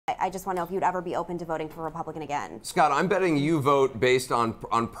I just want to know if you'd ever be open to voting for a Republican again. Scott, I'm betting you vote based on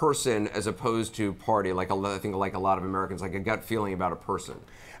person as opposed to party, like I think like a lot of Americans, like a gut feeling about a person.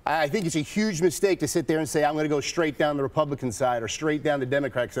 I think it's a huge mistake to sit there and say I'm going to go straight down the Republican side or straight down the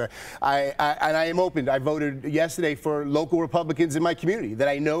Democrat side. And I am open. I voted yesterday for local Republicans in my community that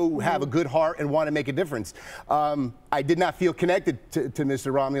I know have a good heart and want to make a difference. I did not feel connected to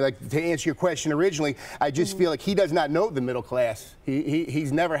Mr. Romney. Like, to answer your question originally, I just feel like he does not know the middle class.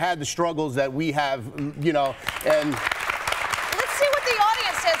 He's never had the struggles that we have, you know, and... Let's see what the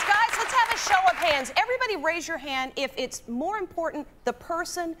audience says. Guys, let's have a show of hands. Everybody raise your hand if it's more important the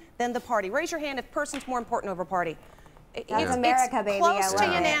person than the party. Raise your hand if person's more important over party. That's America, baby. Close to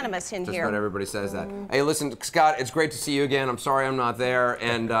unanimous in Just here. about everybody says that. Hey, listen, Scott, it's great to see you again. I'm sorry I'm not there,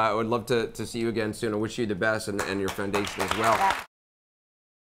 and I would love to see you again soon. I wish you the best and your foundation as well.